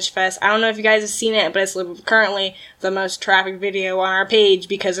Indie Veg Fest. I don't know if you guys have seen it, but it's currently the most trafficked video on our page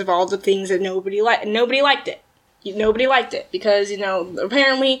because of all the things that nobody liked it. Nobody liked it because, you know,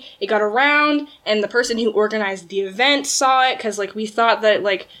 apparently it got around, and the person who organized the event saw it, because, like, we thought that,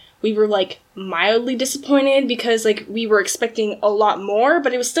 like, we were, like, mildly disappointed because, like, we were expecting a lot more,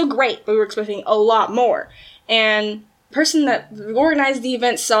 but it was still great, but we were expecting a lot more. And the person that organized the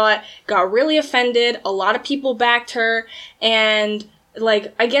event saw it, got really offended, a lot of people backed her, and,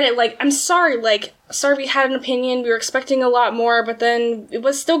 like, I get it, like, I'm sorry we had an opinion, we were expecting a lot more, but then it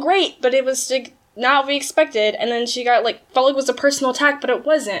was still great, but it was, like, not what we expected, and then she got, like, felt like it was a personal attack, but it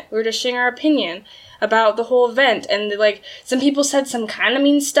wasn't. We were just sharing our opinion about the whole event, and, like, some people said some kind of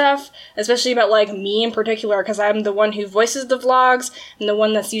mean stuff, especially about, like, me in particular, because I'm the one who voices the vlogs, and the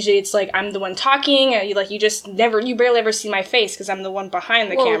one that's usually, it's, like, I'm the one talking, and, like, you barely ever see my face, because I'm the one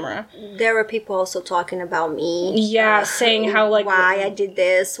behind the camera. There were people also talking about me. Yeah, saying how, like, why I did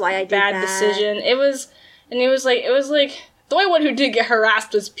this, why I did that. Bad decision. It was like, the only one who did get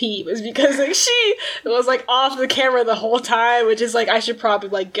harassed was P, was because, like, she was, like, off the camera the whole time, which is, like, I should probably,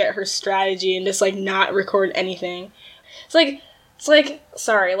 like, get her strategy and just, like, not record anything. It's like,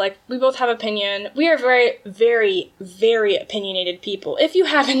 sorry, like, we both have opinion. We are very, very, very opinionated people. If you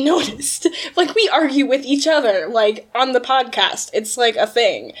haven't noticed, like, we argue with each other, like, on the podcast. It's, like, a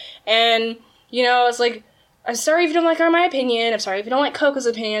thing. And, you know, it's like, I'm sorry if you don't like my opinion. I'm sorry if you don't like Coco's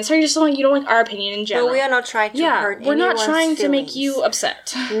opinion. I'm sorry you don't like our opinion in general. But we are not trying to hurt anyone's we're not trying feelings. to make you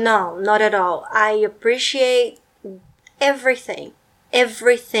upset. No, not at all. I appreciate everything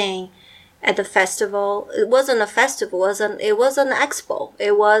at the festival. It wasn't a festival. It was an expo.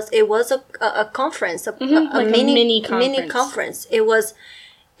 It was a conference, a mini conference. It was.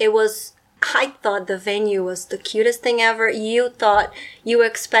 I thought the venue was the cutest thing ever. You thought you were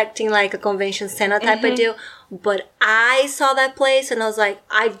expecting like a convention center type of deal. But I saw that place and I was like,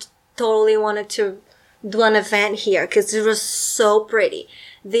 I totally wanted to do an event here because it was so pretty.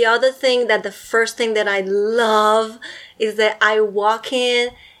 The other thing the first thing that I love is that I walk in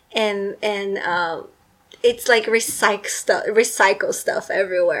and it's like recycle stuff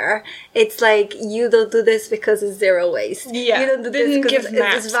everywhere. It's like, you don't do this because it's zero waste. Yeah, you don't do this because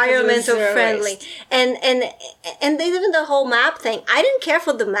it's environmental friendly. Waste. And even the whole map thing, I didn't care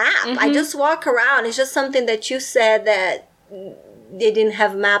for the map. I just walk around. It's just something that you said that they didn't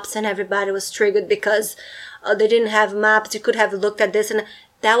have maps and everybody was triggered because they didn't have maps. You could have looked at this, and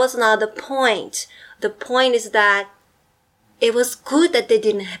that was not the point. The point is that it was good that they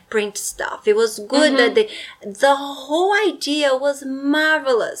didn't print stuff. It was good that the whole idea was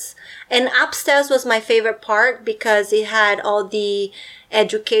marvelous. And upstairs was my favorite part because it had all the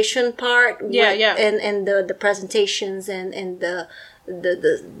education part. And the presentations and the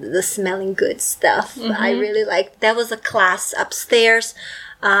smelling good stuff. I really liked. There was a class upstairs.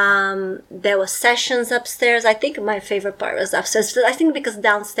 There were sessions upstairs. I think my favorite part was upstairs. I think because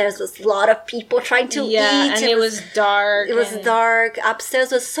downstairs was a lot of people trying to eat. And it was dark. It was dark.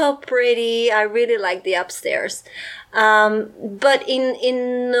 Upstairs was so pretty. I really liked the upstairs. But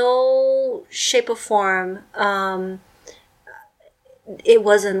in no shape or form, it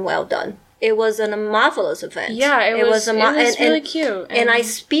wasn't well done. It was a marvelous event. Yeah, it was really cute. And I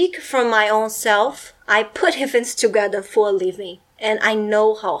speak from my own self. I put events together for a living. And I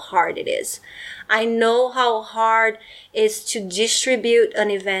know how hard it is. I know how hard it is to distribute an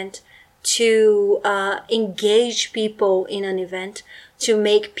event, to engage people in an event, to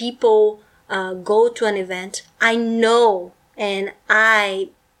make people go to an event. I know, and I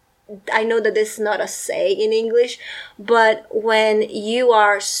know that this is not a say in English, but when you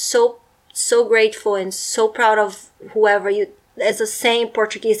are so grateful and so proud of whoever you, there's a saying in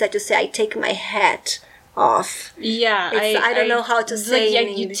Portuguese that you say, I take my hat off. Yeah, I don't know how to say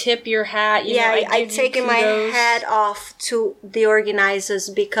it. You tip your hat. I taken my hat off to the organizers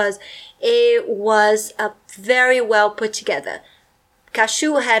because it was a very well put together.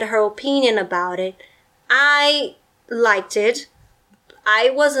 Kashu had her opinion about it. I liked it. I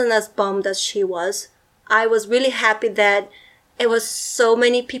wasn't as bummed as she was. I was really happy that it was so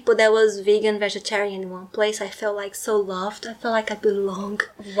many people that was vegan, vegetarian in one place. I felt like so loved. I felt like I belong.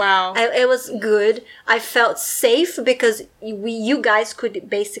 Wow. It was good. I felt safe because you guys could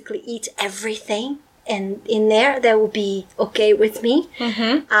basically eat everything. And in there, that would be okay with me.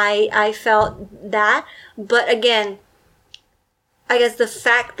 I felt that. But again, I guess the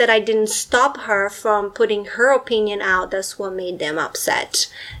fact that I didn't stop her from putting her opinion out, that's what made them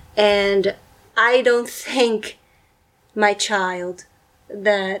upset. And I don't think my child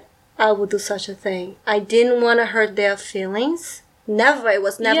that I would do such a thing. I didn't want to hurt their feelings. Never. It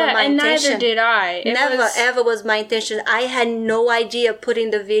was never my intention. Yeah, and neither did I. Ever was my intention. I had no idea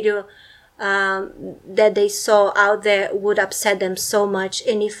putting the video that they saw out there would upset them so much.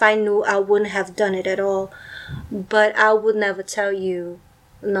 And if I knew, I wouldn't have done it at all. But I would never tell you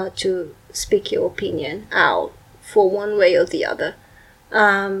not to speak your opinion out for one way or the other.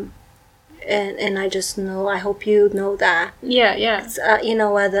 And I just know, I hope you know that. Yeah.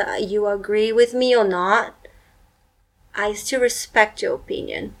 Whether you agree with me or not, I still respect your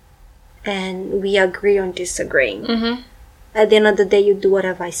opinion. And we agree on disagreeing. At the end of the day, you do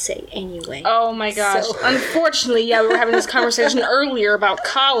whatever I say anyway. Oh my gosh. So. Unfortunately, we were having this conversation earlier about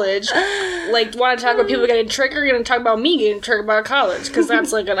college. Like, want to talk about people getting triggered? We're going to talk about me getting triggered about college. Because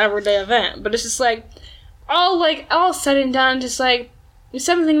that's like an everyday event. But it's just like, all said and done, just like, if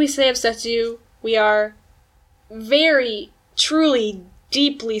something we say upsets you, we are very, truly,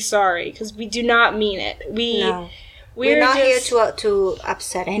 deeply sorry. Because we do not mean it. No. We're not here to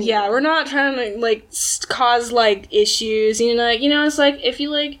upset anyone. Yeah, we're not trying to, cause, issues. It's like, if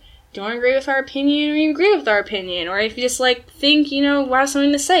you, don't agree with our opinion, or you agree with our opinion. Or if you just, think, have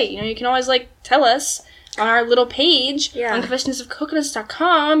something to say. You can always, tell us on our little page on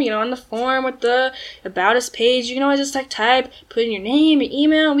confessionsofcoconuts.com, on the form with the About Us page. You can always just, type, put in your name, your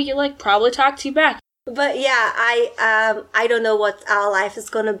email, and we can, probably talk to you back. But yeah, I don't know what our life is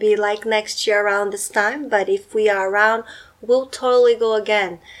going to be like next year around this time, but if we are around, we'll totally go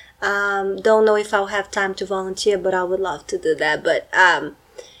again. Don't know if I'll have time to volunteer, but I would love to do that. But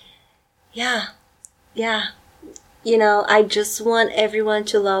yeah. I just want everyone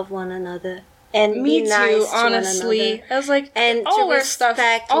to love one another. And me be nice too, honestly. I was like, and all to our stuff,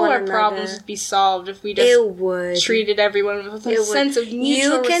 all our problems would be solved if we just treated everyone with a sense of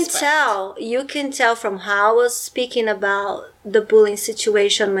mutual respect. You can tell from how I was speaking about the bullying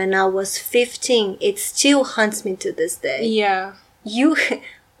situation when I was 15. It still haunts me to this day. Yeah.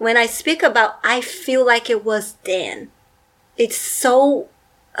 When I speak about, I feel like it was then. It's so,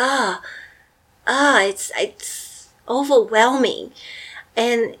 it's overwhelming.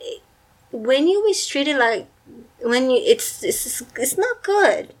 And when you mistreat it it's not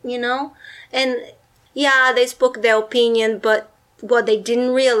good, and yeah, they spoke their opinion, but what they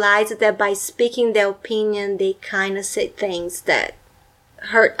didn't realize is that by speaking their opinion, they kind of said things that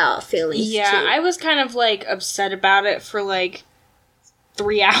hurt our feelings Yeah, too. I was kind of like upset about it for like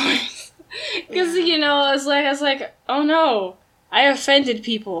 3 hours. Because, you know, I was like, oh no, I offended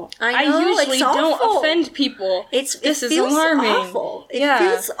people. I know, usually it's don't awful. offend people. This is feels alarming. awful. It Yeah.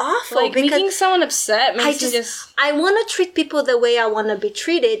 feels awful Like, because making someone upset makes me just... I want to treat people the way I want to be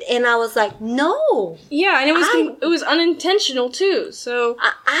treated, and I was like, no. Yeah, and it was unintentional too, so...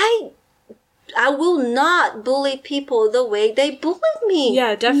 I will not bully people the way they bullied me.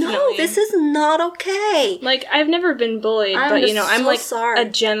 Yeah, definitely. No, this is not okay. Like, I've never been bullied, but, you know, I'm, so like, sorry. a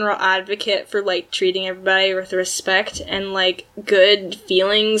general advocate for, like, treating everybody with respect and, like, good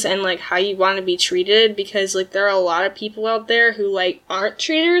feelings and, like, how you want to be treated, because, like, there are a lot of people out there who, like, aren't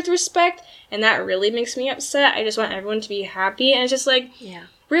treated with respect, and that really makes me upset. I just want everyone to be happy, and it's just, like, Yeah.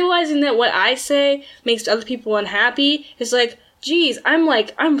 realizing that what I say makes other people unhappy is, like, geez,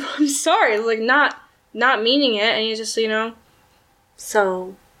 I'm sorry, like, not meaning it, and you just, you know...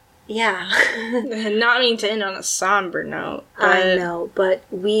 So, yeah. Not meaning to end on a somber note. I know, but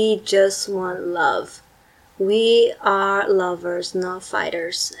we just want love. We are lovers, not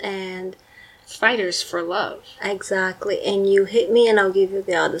fighters. And Fighters for love. exactly. And you hit me and I'll give you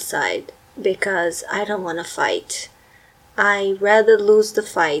the other side. Because I don't want to fight. I rather lose the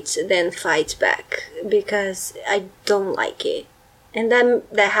fight than fight back. Because I don't like it. And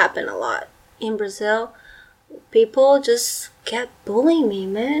that happened a lot. In Brazil, people just kept bullying me,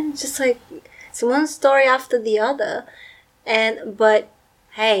 man. Just like, it's one story after the other. But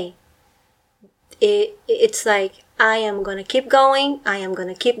hey, it's like, I am gonna keep going, and I'm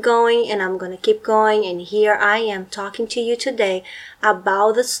gonna keep going, and here I am talking to you today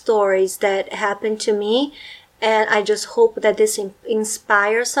about the stories that happened to me, and I just hope that this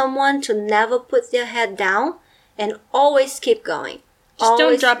inspires someone to never put their head down and always keep going. Just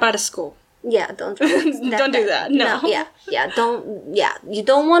don't drop out of school. Yeah, don't drop. Don't do that. No. You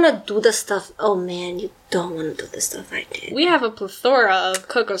don't want to do the stuff. Oh man, you don't want to do the stuff I did. We have a plethora of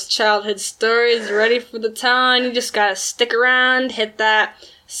Coco's childhood stories ready for the town. You just gotta stick around, hit that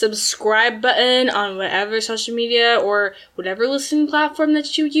subscribe button on whatever social media or whatever listening platform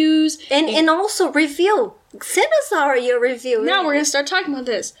that you use. And also review. Send us your review. Now we're gonna start talking about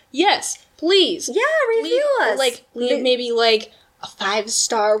this. Yes, please. Yeah, review us. Leave maybe like a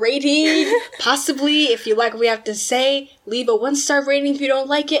 5-star rating. Possibly, if you like what we have to say, leave a 1-star rating if you don't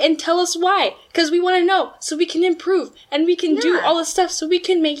like it, and tell us why. Because we want to know, so we can improve, and we can do all this stuff, so we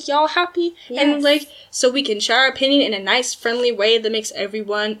can make y'all happy, and so we can share our opinion in a nice, friendly way that makes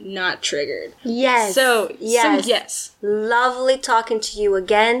everyone not triggered. Yes. So yes. Lovely talking to you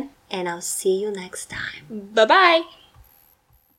again, and I'll see you next time. Bye-bye.